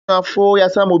Afo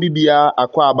yasa mo bibia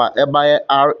akwaba ebaye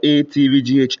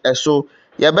RATVGH eso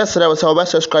ya besere we say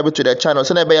subscribe to the channel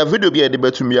so na be ya video bi e de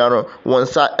betumi ano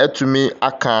wonsa etumi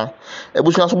aka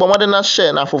ebusu aso bomode na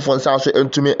share na afofo nsa so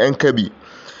entumi enka bi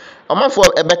amafo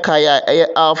ebeka ya eye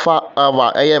Alpha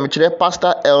Hour eye mekire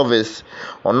Pastor Elvis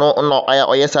ono aya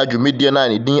oyesa dwumedie na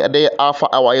ne din ede Alpha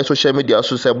Hour eye social media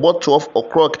so say about 12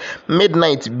 o'clock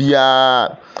midnight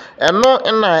bia eno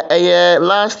na eye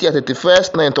last year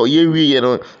 31st night or ye wi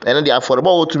no ene dey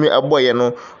affordable to me aboye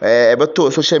no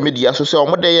ebeto social media so say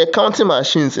omode ye counting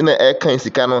machines na e kan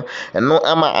sika no eno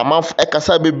ama amafo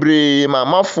ekasa bebre ma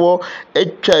amafo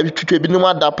etwa twitwa bi no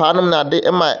adapa anum na de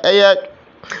ma eye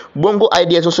bongo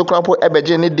ideas so krapo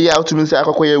ebeje ne dey out to me say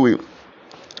akokoye we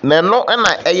na no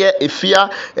na eye Afia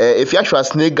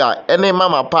Schwar and Agradaa ene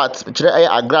mama part kire eye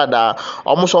Agradaa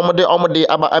omode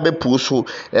aba abepu so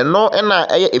no na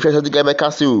eye Afia Schwar diga be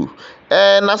kase o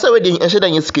na say we dey enhye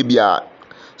dan sika bia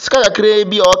sika kakra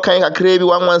bi o kan kakra bi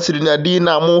 113 na di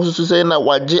na mo so say na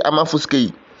waje amafo sika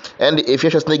yi and Afia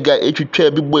Schwar and Agradaa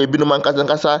etwitwa bi boy bi no man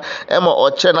kasa ema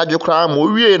o kire na dwekra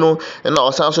mo wie no na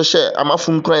osan so hye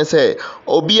amafo nkran say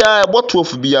obia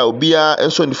botof bia obia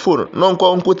enso ni phone no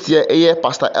nko tie eye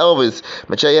Pastor Elvis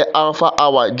meche ye Alpha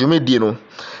Hour dwumedie no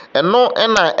eno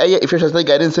na eye Afia Schwar and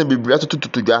Agradaa nsem bibira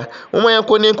tututudwa mo yan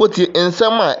ko ne nko tie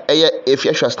nsem a eye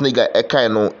Afia Schwar and Agradaa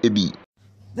ekan no ebi.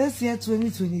 This year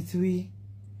 2023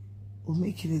 will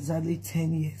make it exactly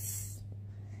 10 years.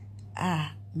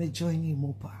 Me joining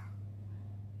Mopa.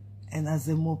 And as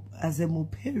a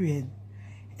Moparian,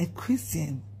 a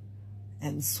Christian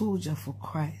and soldier for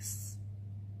Christ,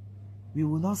 we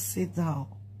will not sit down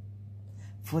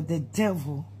for the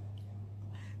devil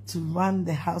to run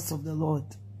the house of the Lord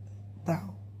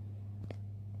down.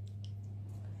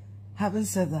 Having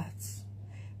said that,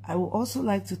 I would also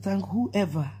like to thank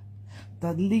whoever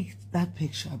that leaked that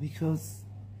picture, because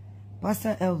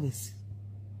Pastor Elvis,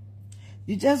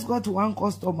 you just got one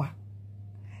customer.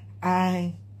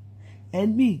 And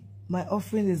me, my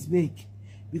offering is big,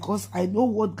 because I know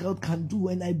what God can do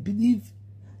and I believe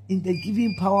in the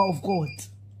giving power of God.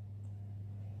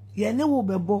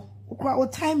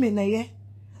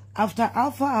 After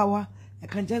Alpha Hour, I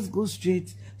can just go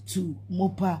straight to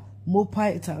mopa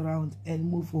it around and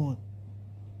move on.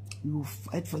 We will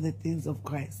fight for the things of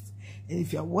Christ. And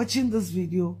if you are watching this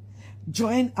video,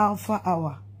 join Alpha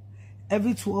Hour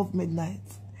every 12 midnight.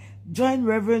 Join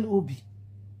Reverend Obi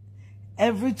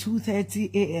every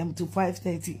 2:30 a.m. to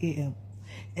 5:30 a.m.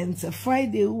 And it's a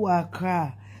Friday who are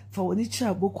cry for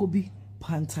Onicha Bokobi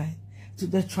Pantai to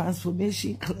the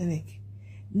Transformation Clinic.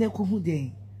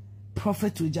 Nekuhude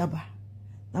Prophet Ujaba.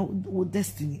 Now with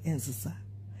destiny ends.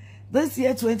 This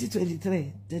year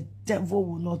 2023, the devil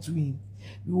will not win.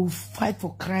 We will fight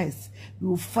for Christ. We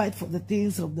will fight for the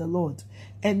things of the Lord.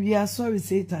 And we are sorry,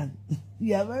 Satan.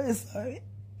 We are very sorry.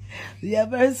 We are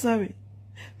very sorry.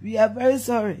 We are very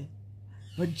sorry.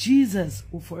 But Jesus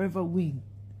will forever win.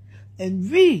 And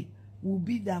we will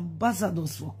be the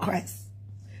ambassadors for Christ,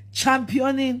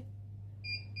 championing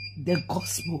the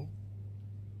gospel.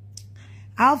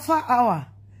 Alpha Hour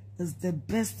is the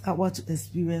best hour to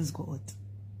experience God.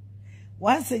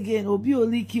 Once again, Obi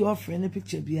Oliki offering a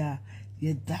picture bia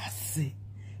ye dase.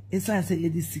 Esa say ye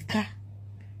disika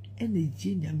ene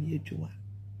jinya miedwa.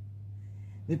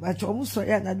 Me pa chomu so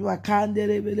ya na do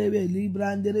akandere belebe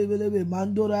librandere belebe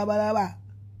mandora baraba.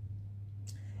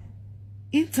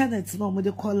 Internet no mo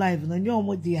de call live na nyo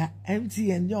mo dia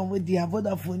MTN nyo mo dia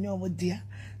Vodafone nyo mo dia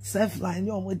Selfline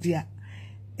nyo mo dia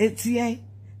etien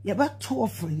ye ba to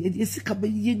offering ye disika be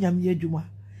ye nyam ye adwuma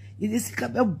ye disika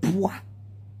be boa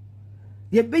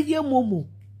ye be ye momo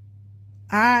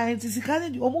disika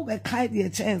ne omo be kai de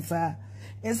chance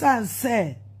esa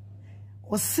say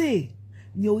o say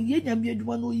ni o ye nyam ye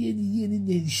adwuma no ye ni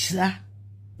nhira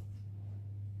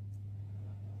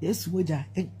yes woja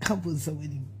en kampo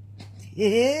sawani.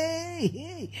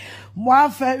 Hey, more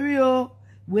ferio,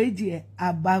 wait dear,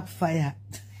 a backfire.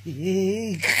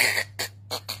 Hey,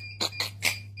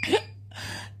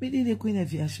 we need a queen of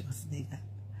Afia Schwar and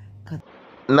Agradaa.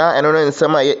 Na eno no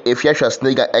nsema ye Afia Schwar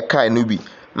and Agradaa eka no bi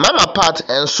mama part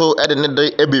enso ede ne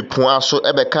de ebepun aso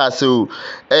ebeka ase o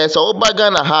so obaga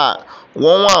na ha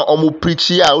won wa omo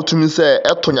preach ya otumi se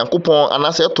eto Nyankopon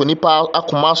anase eto nipa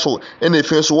akoma so ena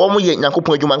efe so wo mo ye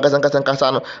Nyankopon adwuma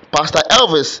nkasa no Pastor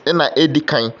Elvis ena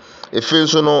edikan efe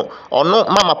so no ono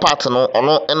mama part no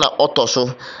ono ena oto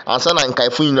so ansa na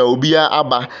nkaifo nyina obia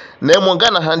aba na emo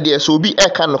Ghana hande so obi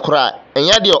eka no kra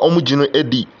enya de omo gino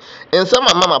edi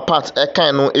ensama mama part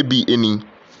ekan no ebi eni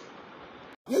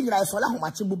ye nyira so la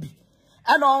homache bobi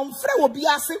eno mfre obi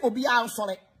ase obi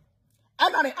ansore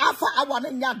ena ne Alpha Hour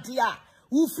ne nya de a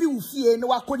free ufie no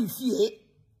akodi fie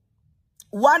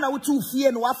wana utu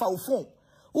ufie no afa phone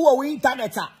wo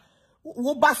internet a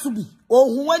wo basubi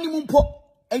ohun ani mumpo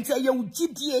enti ye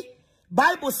ugidie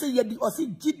Bible say ye di osi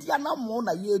gidia na mo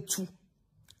na yetu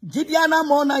gidia na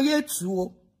mo na yetu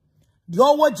o di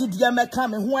owo gidia meka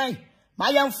me ho an ma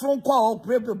yemfro kwa o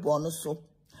prebebo no so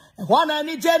ho na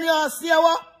ni genius ye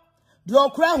wo di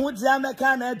okra ho dia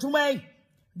meka na adwuma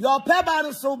di opeba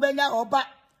no so benya oba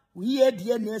wiye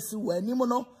die na esi wani mu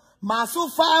no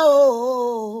masofa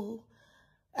o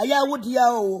aya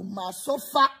wodia o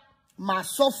masofa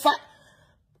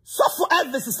Sofo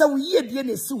Elvis say we ye die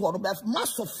na esi ho no be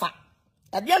masofa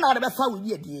e de na be fa we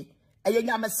ye die eye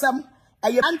nyamesem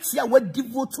eye anti a we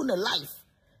devote to the life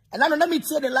and now let me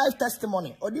tell the life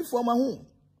testimony odi for ma hu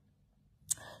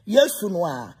yesu no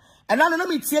a and now let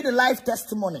me tell the life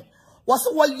testimony was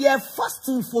what year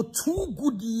fasting for 2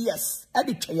 good years e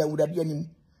de twa would be anim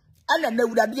and na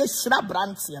would be hira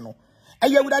branch no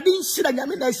eye would be hira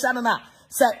nyame na hira na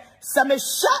se me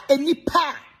sha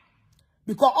enipa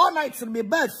because all night in my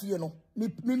bed you know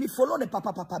me follow the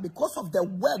papa because of the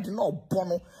word no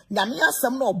bono nyame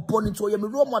asem no bono to ye me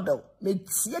role model me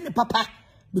tie ni papa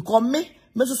because me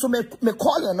so me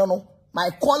calling no my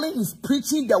calling is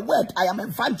preaching the word. I am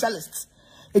evangelist.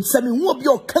 It's a me who be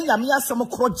o kanya me asem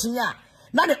krogin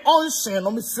na the onsen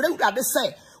no me sre wura de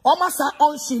say o masa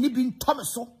onsen ni bi ntome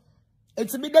so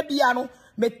it's me da bia no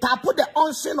me tapo the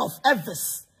onsen of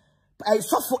Elvis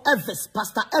Sofo Elvis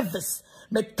Pastor Elvis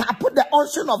me tapo the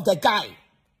onsen of the guy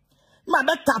ma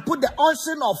be tapo the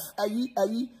onsen of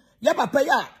ya papa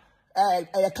ya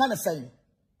kind of saying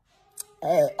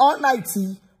all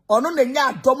nighty ono na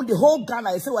nya adom the whole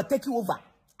Ghana I say we take over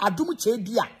adom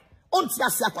chedia onti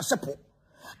ase akwasepo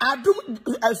adom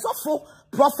Sofo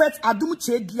prophet adom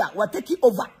chedia we take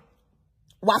over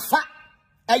wafa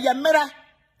eyemera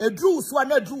edru so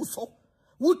na edru so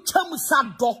wo twam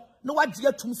sado na wagye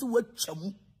atum so wo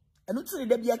twam enu tiri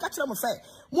de bia ka kire mo say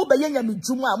mo be yenya me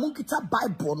dwuma mo kita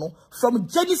Bible no from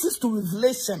Genesis to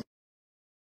Revelation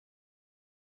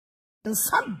and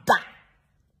sada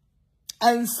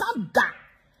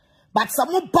but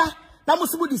samoba na mo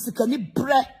sibu disikani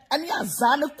bre ani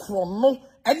azane krono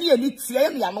ani ani tie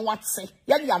ani ano wate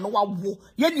yani ano wawo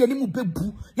yani ani mu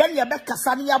bebu yani ya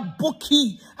bekasa ne ya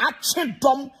boki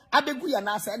achedom abegu ya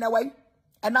na asa na wai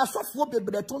ena sofo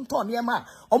bebre tonton ne ma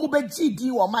omo be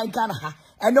gidi wo man Ghana ha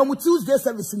ena omo Tuesday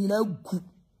service nyina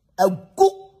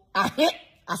agu ahe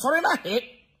asore na he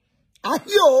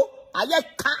ahio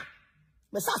ayeka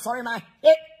me sa asore na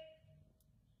he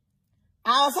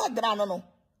asa grano no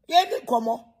ye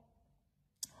komo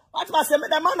what must say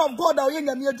the man of God or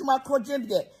yenya me adwuma project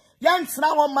de yan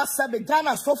tsra won massa be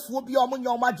Ghana sofo bi omo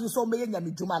nya omo agi so me yenya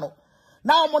me dwuma no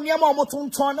na omo niam omo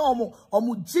tonton na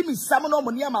omo Jimmy Sam na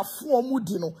omo niam afo omo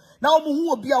di no na omo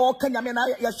hu obi a wo kanya me na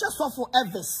ye hwe Sofo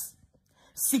Elvis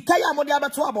sika ya mo de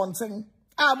abeto abonten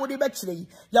a mo de be kire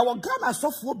ya wo Ghana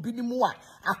sofo bi ni mu a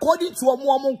according to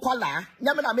omo nkwala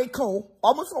nyame na me ka o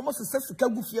omo so omo sesa sika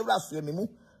gu fie wura so emi mu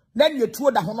then you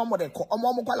told the hono de ko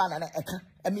omo kwala na eka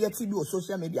emi TV o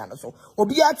social media no so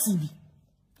obi a TV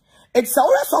it's a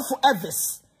Sofo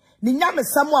Elvis ni nyame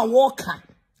samu a woka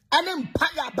ane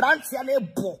mpaya brantia na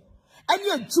ebo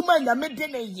ane adwuma nyame de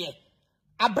ne ye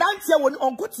abrantia woni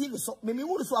onko TV so me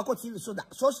wuru so akọ TV so da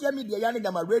social media ya ne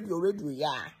nyama radio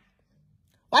ya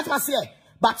what was here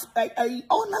but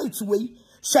all night way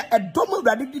she edomo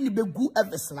urade di ni begu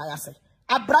Elvis na ya say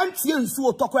abrantia nsu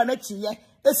otokora na chiye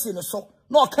esi ne so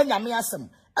no Kenya me asem.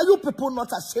 Are you people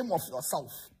not ashamed of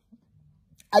yourself?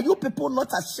 Are you people not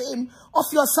ashamed of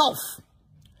yourself?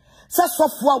 Says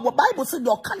Sofo what Bible said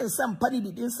your can some party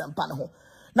didn't some pan ho.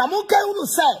 Na mo kan unu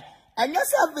say and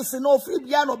yes Elvis no free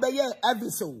bia no be ye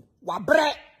Elvis o. Wa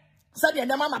bre said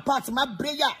the mama part ma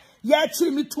bre ya ye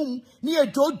chiri mi tum ni e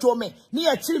jojo me ni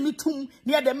e chiri mi tum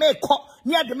ni e de me ko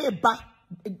ni e de me ba.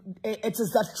 It is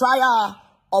the trial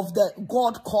of the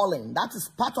God calling. That is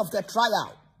part of the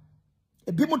trial.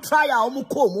 Ebi mu trial omu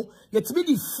komu yetimi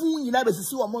di fu nyina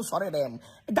besisi wo mo sore dem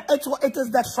it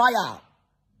is the trial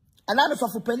and that is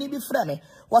of penny bi frɛ me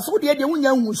was wo de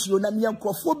wunya huhio na me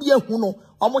nkrofo bi ehu no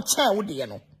omo kyen wo de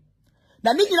no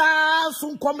na ni nyina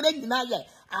so nkomre nyina ye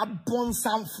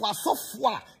abonsamfo asofo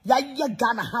a yaye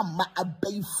Ghana ha ma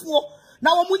abaifo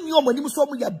na wo munyi omo nim so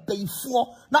omo ya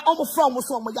baifo na omo fra omo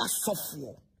so omo ya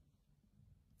asofo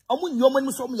omo nyi omo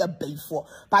nim so omo ya baifo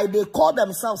but they call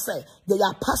themselves say they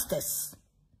are pastors.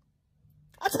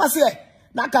 What must say?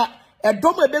 Naka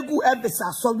edomo ebegu Elvis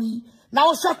asori na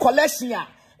wo sha collection a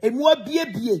emu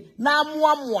abie na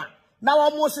amoamoa na wo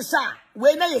mo sesa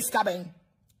we na yeskaben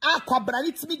akwabra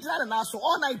ni timi dra na so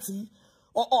all night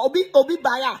obi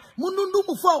baya munundu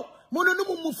mufo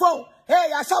Munu phone.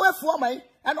 Hey, I shall wait for my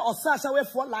and also shall wait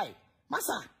for life.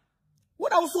 Massa,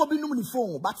 what also be no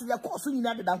phone, but the course you need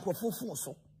the phone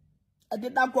so. I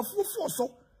did that for full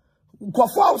so. Go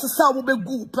for us, will be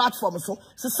good platform so.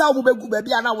 Sasa will be good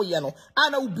baby, and I will yellow.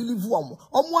 And I will believe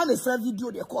one is a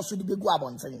video, the course will be good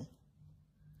on thing.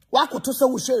 What could to say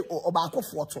share or back of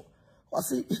photo? Or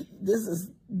see, this is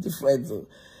different.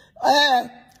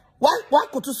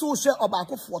 What could to so share or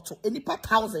back of photo? Any part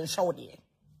thousand show there.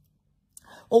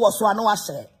 Oh, so I know I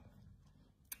say.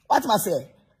 What must I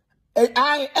say?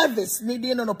 I Elvis,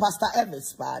 needing no Pastor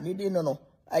Elvis, but needing no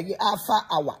Afia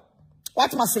Schwar.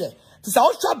 What must I say? To say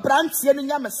ultra brand yen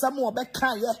yam samu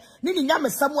beka ye, nini yam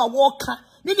samu walker,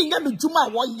 nini yam juma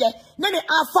woye, nini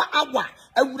Afia Schwar,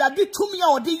 a would have to me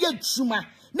or the ye juma,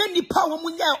 nini power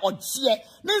munya or jie,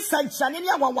 nen sunshine any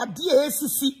one dear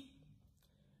SC.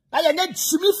 I am not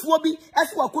Jimmy Fobi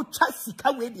as what could trust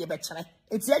away the better.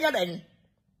 It's the other then.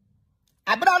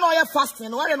 I brought all your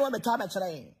fasting, I don't know the time I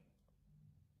train.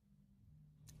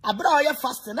 I brought all your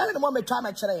fasting, I don't know the time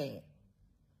I train.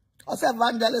 Also,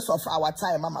 evangelist of our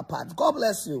time, Mama Pat. God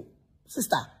bless you,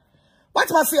 sister. What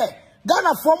must I say?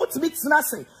 Ghana form to mix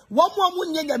nasi. One more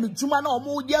moon yami juma no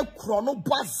more year chrono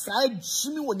bus side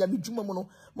Jimmy when yami juma mono.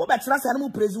 More better nasi animal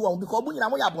praise one because when you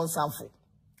know you're born samfo.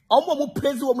 Omo mo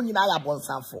praise woman you know you're born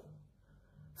samfo.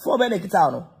 For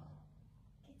Benekitano.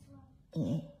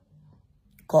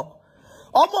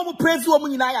 Omo mo praise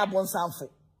woman you know you're born samfo.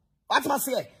 What must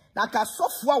I say? Naka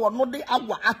software no de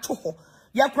awa atoho.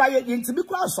 Ya cry into me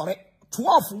cross on it.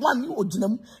 12-1 you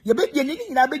dinam. You bet you need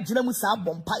to be dinam sa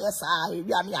bompire sa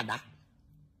yamiada.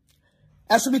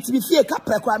 As we to be fear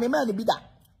capra crime man be that.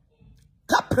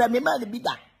 Capra me man be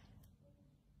that.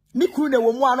 Mikune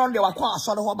will one on the aqua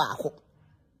sort of hobako.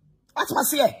 What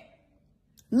must say?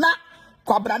 Na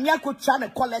Quabrania could chant a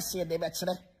collection de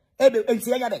veteran. It's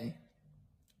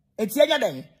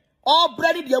Yaden. All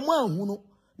breaded your one who know.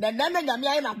 Nana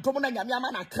Yamian and Tomana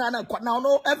Yamiana and Crana, now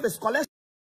no Elvis collection.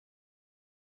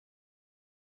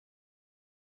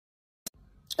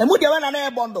 And would you want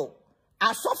an bundle?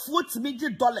 I saw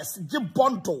 $40 Jim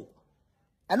bundle.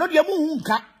 And not your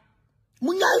moonka.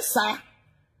 Munya, sir.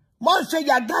 Monsieur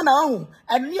Yagana,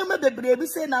 and near me the baby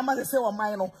say, Nama say, or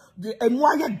mine, the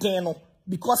Emwaya Dano,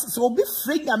 because it's will be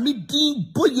free and me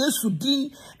dean, boy, yes, to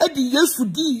dean, and the yes to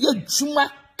dean, ye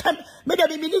juma, come, made a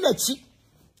meaning a cheap,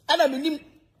 and I mean,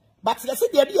 but I said,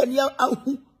 the idea near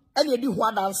any do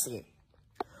what I say.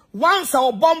 Once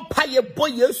our bomb pie boy,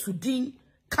 yes, to dean.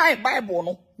 Kai Bible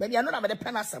no, maybe I know I'm a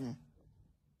penasem.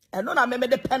 I know I'm a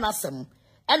penasem.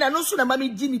 And I know soon a mammy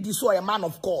Jimmy diso a man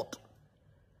of God.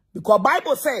 Because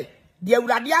Bible say, the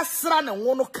Uradia Sran and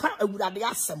one can a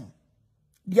Uradiasem.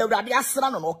 The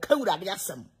Uradiasran or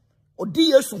Kauradiasem. Or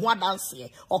dears one dance here,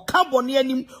 or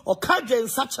Carbonianim, or Kaja in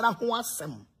such an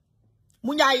awesome.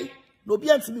 Munyai, no be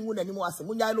to me when anymore.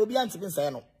 Munyai, no be to me say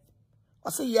no. I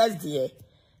say, yes, dear.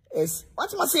 Is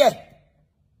what must say?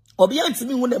 Obianti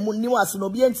mi wona mu niwas no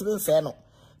obianti mi nse no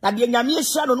na de nyame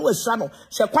ehia no no ehia no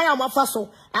hye kwan amafa so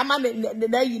ama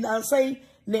ne yi na nsan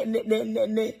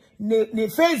ne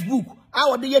Facebook a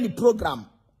wo de ye ni program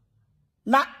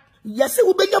na yesi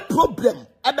wo benya problem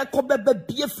ebe ko bebe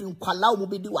bie firi kwala wo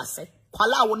be di wase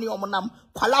kwala wo ne omnam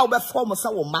kwala wo be form se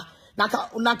wo ma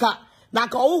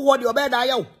naka wo de obe da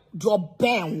ye de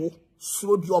oben wo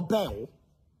so de oben wo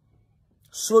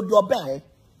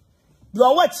do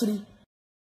awachiri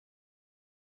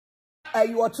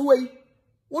you are two way.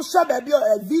 What shall be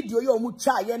a video you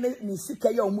mucha yen ni sika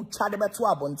yo mucha de beto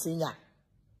abontinya.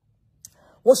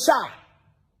 What shall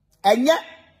and yet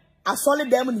I solid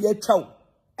them in your toe.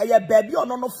 And your baby or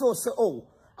no feel say, oh,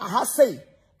 I have say,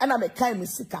 and I'm a kind of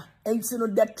sika. And you know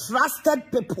the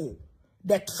trusted people,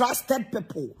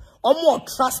 or more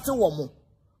trusted woman,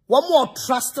 one more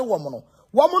trusted woman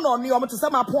on you to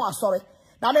some point. Sorry.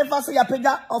 Now if I say a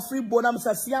pega or free bonum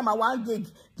says, yeah, my 1 gig,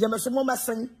 Jameson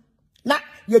messing. Na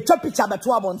ye chop picture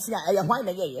beto abontia e ye hwan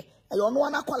na ye e yo no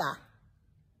anakola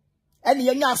ene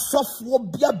ye nya asofo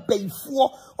bia beifo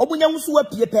omunya nso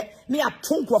apiepe ne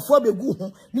atonkrofo begu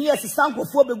ho ne ye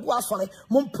sesankrofo begu asore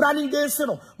mo mprani dense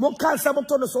no mo kansa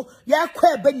moto no so ye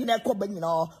kwa eba nyina ekọ ba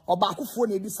nyina obakofo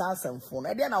na edi sansamfo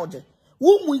na de na oje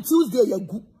wo mu Tuesday ye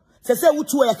gu se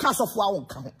wutu ye kasofo a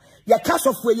wonka ho ye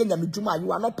kasofo ye nyamedwuma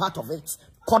you are not part of it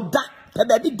koda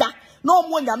pebebi da no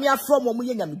more nyame from mo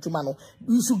ye nyamedwuma no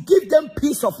you should give them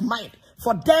peace of mind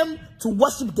for them to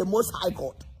worship the most high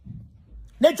God.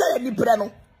 Neja ni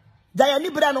brano da ni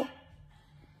brano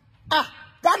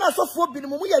Ghana so fo bi no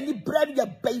mo ye ni brano ye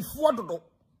beifo dodo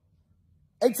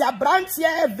enti abrantie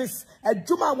Elvis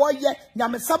adwuma wo ye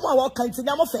nyamesam a wo kan ti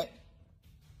nyamo fe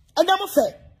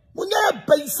Munya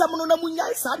bay some no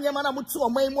munya sanyamana mutu or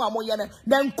my moyana,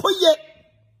 then koye.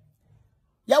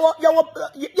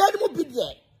 Yawa be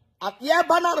there. At ya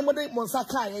banana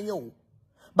monsaka and you.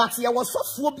 But ya was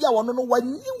so phobia one no one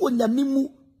you wouldn't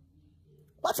mimu.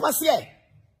 What must say?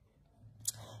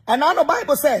 And now the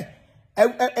Bible say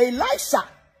Elisha.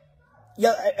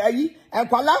 And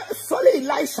kwala sole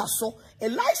Elisha so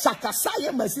Elisha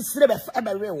kasaya mercy srebe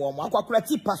every woman akwa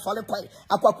tipa sole kwai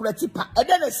akwa tipa e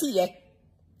den see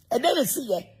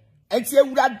ye enti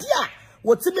ewurade a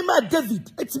wotimi ma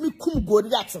David etimi kum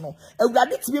Goliath no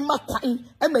ewurade timi ma kwan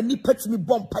e ma nipa timi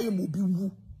bompa ye mu bi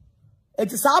wu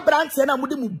enti sa brante na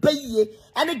mudi mu beye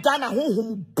ene Ghana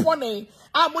honhom bone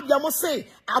a mudi am say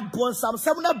abonsam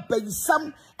sem na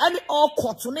bayisam ene all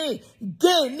kotune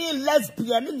gay ni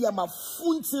lesbian ni ya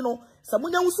mafunti no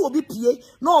samunya wuso obi pie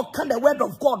no can the word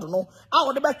of God no a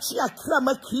wo de be chia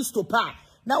krama Kristo pa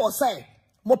na wo say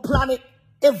mo plan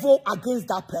evil against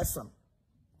that person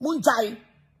munjai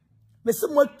me se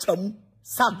mo twam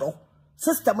sado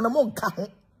system no mo nka ho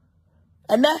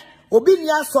ene obi ni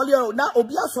asole na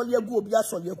obi asole agu obi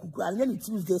asole akuku anya ni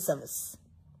Tuesday service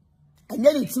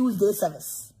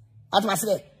atma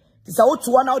say this a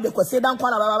otu na de kwese dan kwa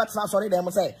na baba tena asole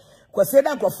dem say kwese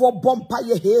dan krofo bompa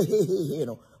ye he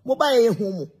no mo ba ye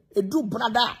hu mu edu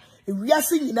brada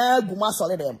ewiase nyina aguma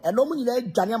asole dem eno mo nyina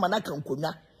adwane amanaka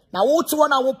nkonya na wotu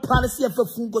na wo plan se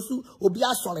afafun gosu obi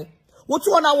asole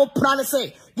wotu na wo plan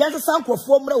se yes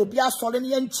sankrofo mra obi asole ne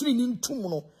yanchiri ni ntum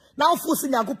no na ofu se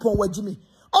nyakopon wagimi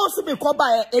also be called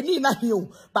by any na hill,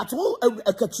 but who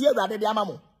a catcher rather the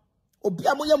amamo.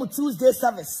 Obiamoyam Tuesday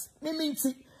service.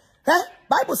 Meminti.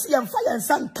 Bible see and fire and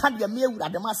sun can't be a meal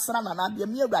at the master and I'll be a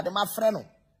meal at the mafreno.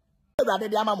 Rather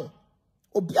the amamo.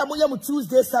 Obiamoyam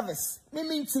Tuesday service.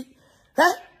 Meminti.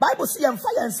 Bible see and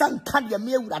fire and sun can't be a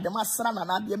meal at the master and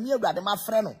I'll be a meal at the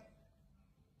mafreno.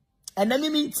 And then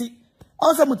meminti.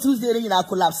 Also Tuesday in our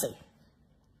collapse.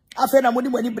 After na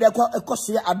mudi mani break a cost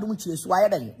adum chase why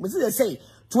then. They say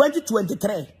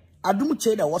 2023 adum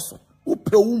che na woso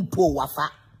upe umpo wafa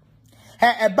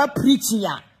eba preaching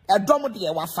ya edom de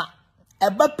wafa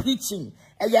eba preaching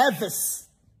Elvis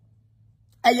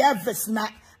na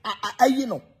you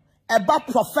know eba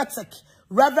prophetic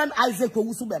Reverend Isaac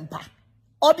Owusu Bempa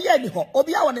obi ani ho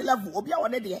obi a won level obi a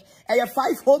won de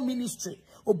 5 home ministry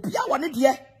obi a won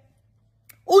de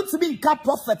untimi nka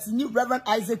prophet ni Reverend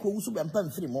Isaac Owusu Bempa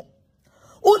mfiri mo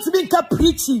untimi nka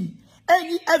preaching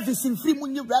any everything free mu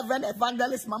new Reverend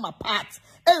Evangelist Mama Pat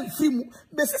and free mu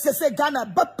be say Ghana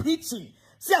but preaching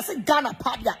see I say Ghana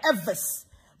part ya Elvis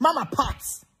Mama Pat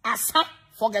asa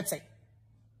forget it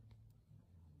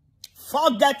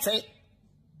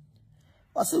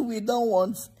what say we don't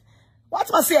want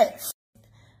what must say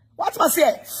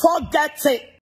forget it